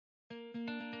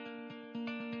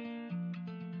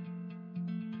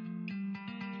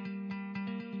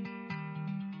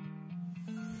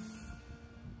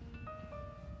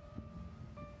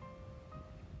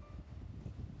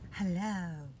Hello.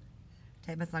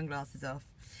 Take my sunglasses off.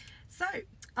 So,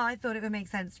 I thought it would make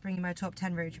sense to bring you my top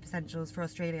 10 road trip essentials for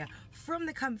Australia from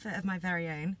the comfort of my very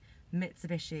own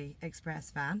Mitsubishi Express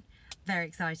van. Very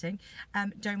exciting.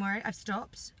 Don't worry, I've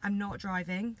stopped. I'm not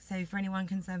driving, so for anyone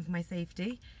concerned for my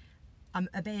safety, I'm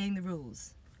obeying the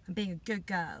rules. I'm being a good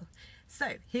girl.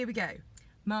 So, here we go.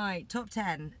 My top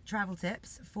 10 travel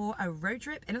tips for a road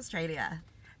trip in Australia.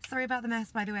 Sorry about the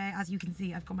mess, by the way. As you can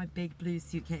see, I've got my big blue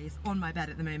suitcase on my bed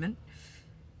at the moment.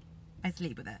 I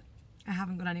sleep with it. I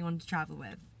haven't got anyone to travel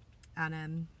with.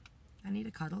 And I need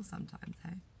a cuddle sometimes,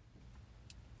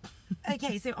 hey?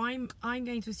 Okay, so I'm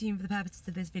going to assume for the purposes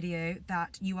of this video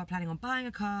that you are planning on buying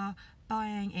a car,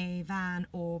 buying a van,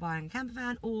 or buying a camper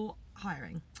van, or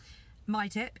hiring. My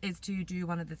tip is to do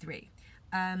one of the three.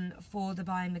 For the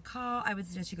buying the car, I would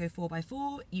suggest you go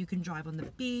 4x4. You can drive on the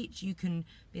beach, you can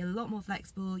be a lot more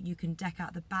flexible, you can deck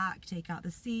out the back, take out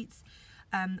the seats.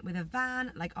 With a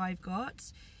van, like I've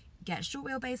got, get short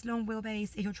wheelbase, long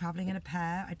wheelbase. If you're traveling in a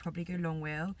pair, I'd probably go long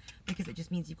wheel because it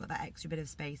just means you've got that extra bit of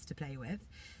space to play with.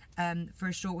 For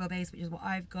a short wheelbase, which is what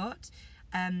I've got,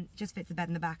 just fits the bed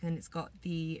in the back, and it's got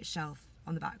the shelf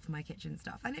on the back for my kitchen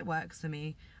stuff, and it works for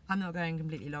me. I'm not going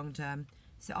completely long term,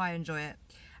 so I enjoy it.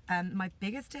 My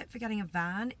biggest tip for getting a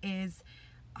van is,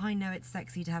 I know it's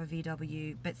sexy to have a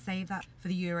VW, but save that for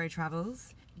the Euro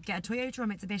travels. Get a Toyota or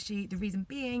Mitsubishi. The reason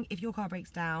being, if your car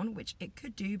breaks down, which it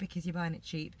could do because you're buying it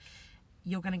cheap,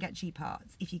 you're going to get cheap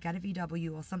parts. If you get a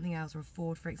VW or something else, or a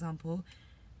Ford for example,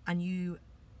 and you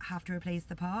have to replace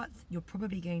the parts, you're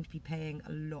probably going to be paying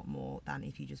a lot more than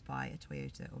if you just buy a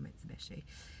Toyota or Mitsubishi.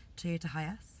 Toyota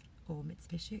Hiace or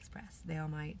Mitsubishi Express, they are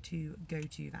my two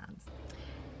go-to vans.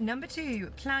 Number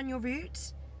 2, plan your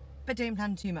route, but don't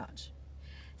plan too much.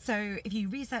 So if you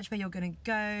research where you're going to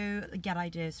go, get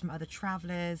ideas from other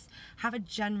travellers, have a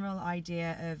general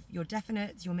idea of your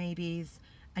definites, your maybes,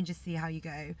 and just see how you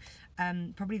go.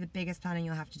 Probably the biggest planning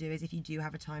you'll have to do is, if you do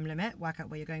have a time limit, work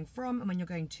out where you're going from and when you're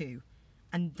going to,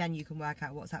 and then you can work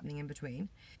out what's happening in between.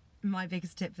 My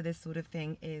biggest tip for this sort of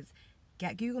thing is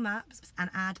get Google Maps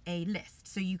and add a list,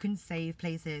 so you can save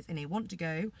places in a want to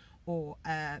go or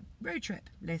a road trip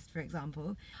list, for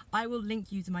example. I will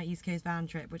link you to my East Coast van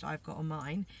trip, which I've got on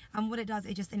mine, and what it does,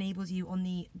 it just enables you on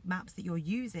the maps that you're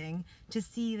using to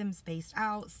see them spaced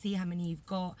out, see how many you've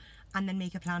got, and then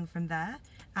make a plan from there,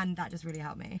 and that just really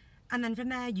helped me. And then from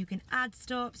there you can add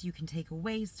stops, you can take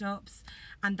away stops,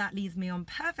 and that leads me on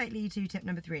perfectly to tip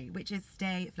number 3, which is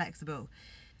stay flexible.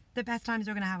 The best times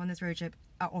you're going to have on this road trip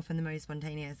are often the most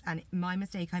spontaneous, and my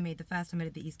mistake I made the first time I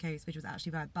did the East Coast, which was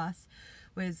actually via bus,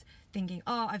 was thinking,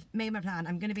 oh, I've made my plan,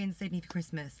 I'm going to be in Sydney for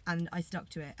Christmas, and I stuck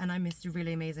to it, and I missed a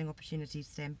really amazing opportunity to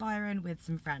stay in Byron with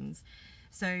some friends.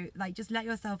 So like, just let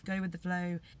yourself go with the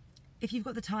flow. If you've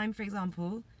got the time, for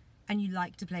example, and you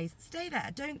like a place, stay there.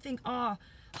 Don't think, oh,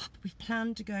 we've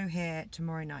planned to go here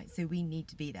tomorrow night, so we need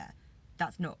to be there.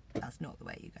 That's not the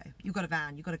way you go. You've got a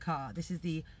van, you've got a car. This is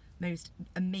the most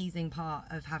amazing part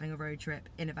of having a road trip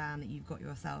in a van that you've got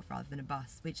yourself rather than a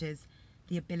bus, which is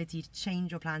the ability to change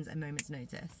your plans at a moment's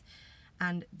notice.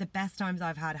 And the best times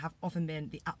I've had have often been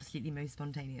the absolutely most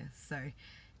spontaneous. So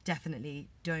definitely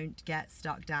don't get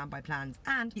stuck down by plans.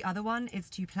 And the other one is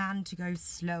to plan to go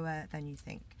slower than you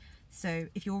think. So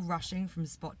if you're rushing from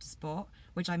spot to spot,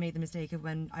 which I made the mistake of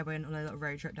when I went on a little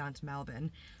road trip down to Melbourne,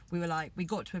 we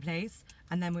got to a place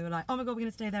and then we were like, oh my God, we're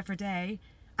gonna stay there for a day.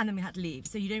 And then we had to leave.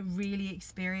 So you don't really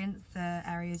experience the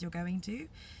areas you're going to.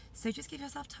 So just give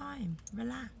yourself time,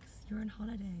 relax. You're on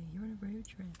holiday, you're on a road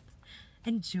trip.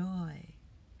 Enjoy.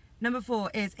 Number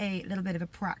 4 is a little bit of a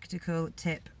practical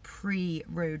tip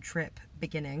pre-road trip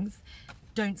beginnings.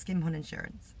 Don't skimp on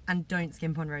insurance and don't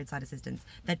skimp on roadside assistance.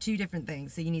 They're two different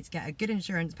things. So you need to get a good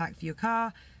insurance pack for your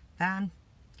car, van,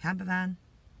 camper van,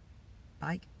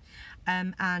 bike.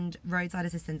 And roadside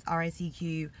assistance,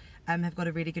 RICQ, have got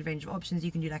a really good range of options.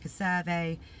 You can do like a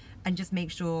survey and just make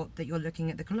sure that you're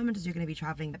looking at the kilometers you're going to be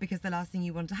traveling, because the last thing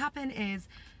you want to happen is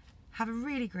have a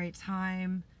really great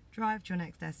time, drive to your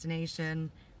next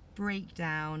destination, break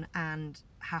down and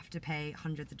have to pay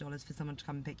hundreds of dollars for someone to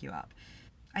come and pick you up.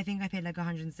 I think I paid like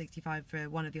 $165 for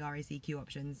one of the RACQ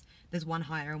options. There's one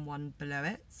higher and one below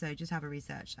it, so just have a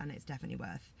research and it's definitely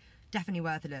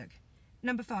worth a look.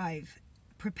 Number 5,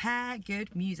 prepare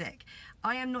good music.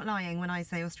 I am not lying when I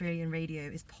say Australian radio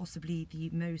is possibly the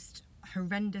most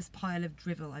horrendous pile of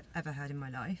drivel I've ever heard in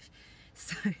my life.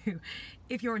 So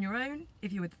if you're on your own,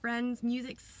 if you're with friends,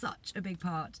 music's such a big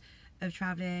part of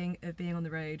traveling, of being on the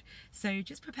road. So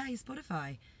just prepare your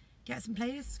Spotify. Get some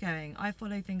playlists going. I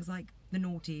follow things like the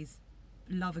Naughties,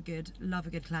 love a good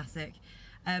classic.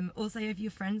 Also, if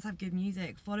your friends have good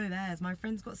music, follow theirs. My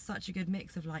friend's got such a good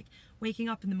mix of like waking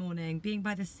up in the morning, being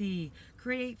by the sea.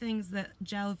 Create things that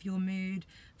gel for your mood,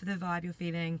 for the vibe you're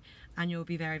feeling, and you'll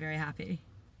be very, very happy.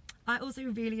 I also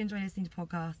really enjoy listening to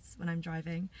podcasts when I'm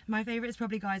driving. My favourite is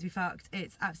probably Guys We Fucked.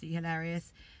 It's absolutely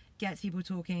hilarious. Gets people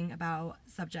talking about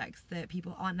subjects that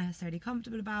people aren't necessarily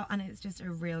comfortable about, and it's just a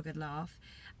real good laugh.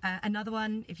 Another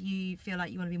one, if you feel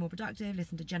like you want to be more productive,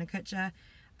 listen to Jenna Kutcher,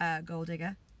 Gold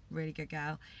Digger, really good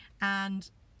girl. And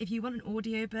if you want an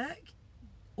audiobook,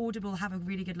 Audible have a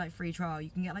really good like free trial. You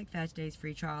can get like 30 days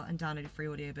free trial and download a free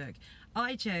audiobook.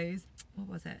 I chose, what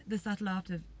was it? The Subtle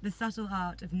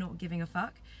Art of Not Giving a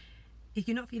Fuck. If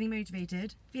you're not feeling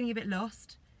motivated, feeling a bit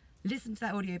lost, listen to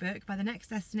that audiobook. By the next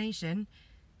destination,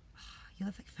 you'll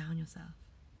have like found yourself.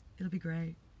 It'll be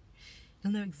great.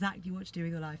 You'll know exactly what to do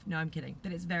with your life. No, I'm kidding,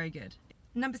 but it's very good.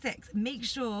 Number 6, make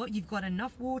sure you've got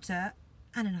enough water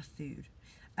and enough food.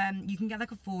 You can get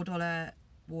like a $4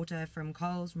 water from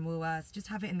Coles, from Woolworths. Just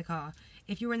have it in the car.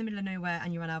 If you're in the middle of nowhere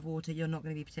and you run out of water, you're not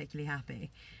going to be particularly happy.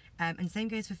 And same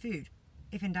goes for food.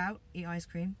 If in doubt, eat ice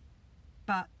cream.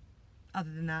 But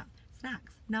other than that,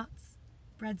 snacks, nuts,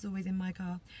 bread's always in my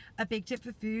car. A big tip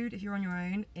for food, if you're on your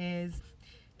own, is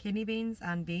kidney beans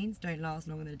and beans don't last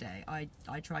longer than a day.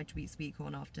 I tried to eat sweet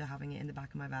corn after having it in the back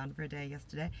of my van for a day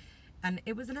yesterday, and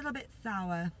it was a little bit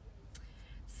sour.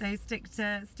 So stick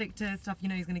to stuff you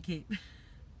know is going to keep.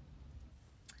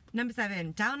 Number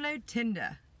 7, download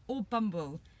Tinder or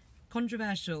Bumble.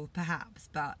 Controversial perhaps,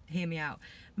 but hear me out.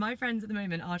 My friends at the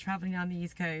moment are travelling down the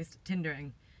East Coast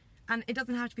Tindering, and it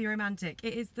doesn't have to be romantic.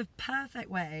 It is the perfect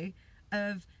way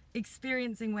of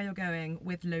experiencing where you're going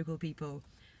with local people.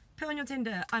 Put on your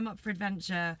Tinder, I'm up for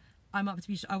adventure, I want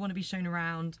to be shown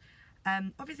around.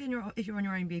 Obviously if you're on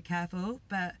your own, be careful,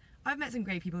 but I've met some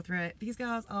great people through it. These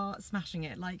girls are smashing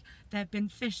it. Like, they've been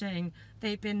fishing,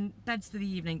 they've been beds for the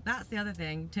evening. That's the other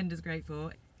thing Tinder's great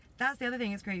for. That's the other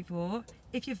thing it's great for.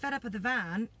 If you're fed up with the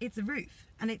van, it's a roof,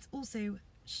 and it's also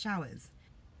showers.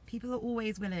 People are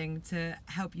always willing to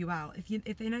help you out.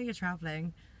 If they know you're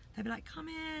traveling, they'll be like, come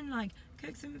in, like,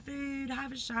 cook some food,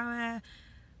 have a shower,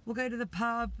 we'll go to the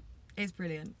pub. It's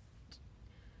brilliant.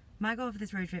 My goal for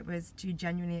this road trip was to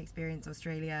genuinely experience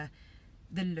Australia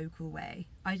the local way.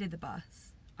 I did the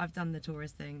bus. I've done the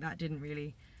tourist thing. That didn't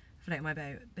really float my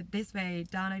boat. But this way,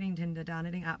 downloading Tinder,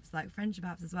 downloading apps like friendship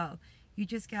apps as well, you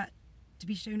just get to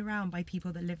be shown around by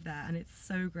people that live there, and it's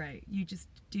so great. You just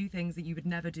do things that you would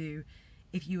never do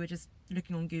if you were just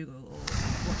looking on Google or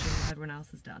watching what everyone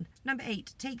else has done. Number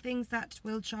 8, take things that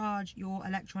will charge your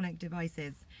electronic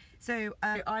devices. So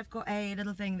I've got a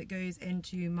little thing that goes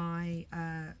into my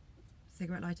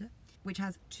cigarette lighter, which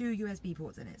has 2 USB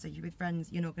ports in it, so you with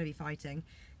friends you're not going to be fighting.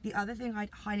 The other thing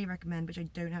I'd highly recommend, which I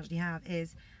don't actually have,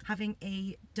 is having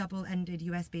a double-ended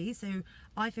USB. So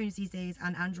iPhones these days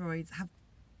and Androids have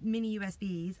mini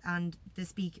USBs, and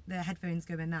the headphones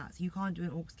go in that, so you can't do an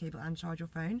aux cable and charge your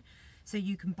phone. So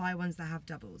you can buy ones that have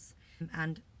doubles.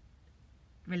 And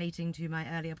relating to my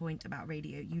earlier point about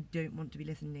radio, you don't want to be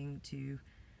listening to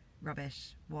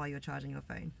rubbish while you're charging your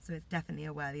phone. So it's definitely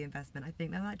a worthy investment. I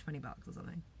think they're like $20 or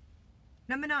something.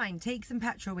 Number 9, take some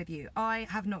petrol with you. I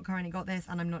have not currently got this,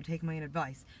 and I'm not taking my own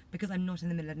advice because I'm not in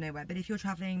the middle of nowhere. But if you're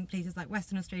travelling places like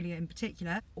Western Australia in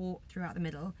particular, or throughout the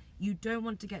middle, you don't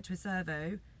want to get to a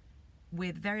servo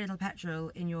with very little petrol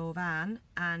in your van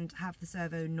and have the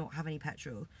servo not have any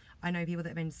petrol. I know people that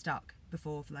have been stuck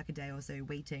before for like a day or so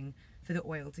waiting for the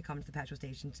oil to come to the petrol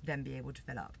station to then be able to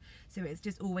fill up. So it's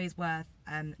just always worth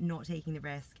not taking the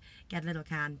risk. Get a little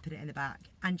can, put it in the back,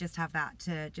 and just have that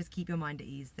to just keep your mind at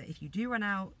ease that if you do run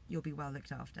out, you'll be well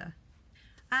looked after.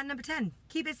 And number 10,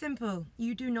 keep it simple.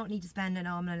 You do not need to spend an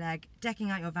arm and a leg decking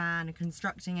out your van and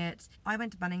constructing it. I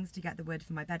went to Bunnings to get the wood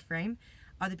for my bed frame.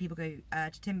 Other people go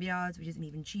to timber yards, which is an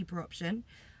even cheaper option.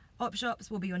 Op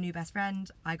shops will be your new best friend.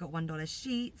 I got $1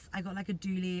 sheets. I got like a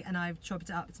dually, and I've chopped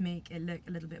it up to make it look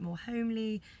a little bit more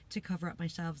homely, to cover up my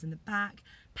shelves in the back.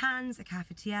 Pans, a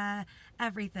cafetiere,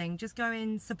 everything. Just go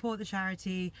in, support the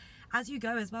charity. As you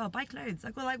go as well, buy clothes.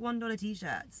 I've got like $1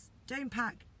 t-shirts. Don't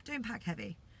pack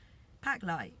heavy. Pack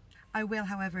light. I will,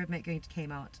 however, admit going to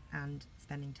Kmart and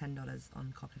spending $10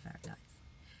 on copper fairy lights.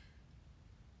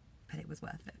 But it was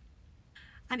worth it.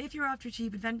 And if you're after a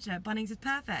cheap adventure, Bunnings is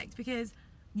perfect because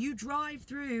you drive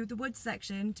through the wood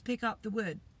section to pick up the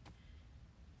wood.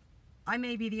 I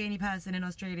may be the only person in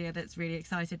Australia that's really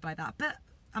excited by that, but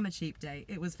I'm a cheap date.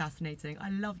 It was fascinating. I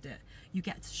loved it. You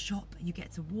get to shop, you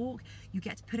get to walk, you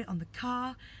get to put it on the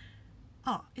car.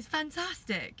 Oh, it's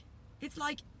fantastic. It's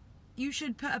like you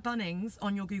should put a Bunnings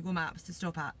on your Google Maps to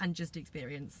stop at and just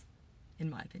experience, in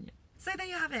my opinion. So there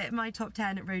you have it, my top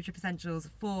 10 road trip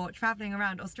essentials for travelling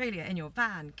around Australia in your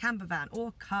van, camper van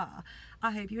or car.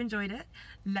 I hope you enjoyed it.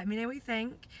 Let me know what you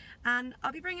think, and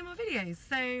I'll be bringing more videos.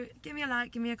 So give me a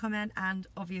like, give me a comment, and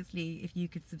obviously if you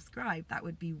could subscribe, that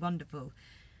would be wonderful.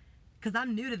 Because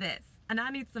I'm new to this and I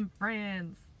need some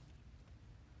friends.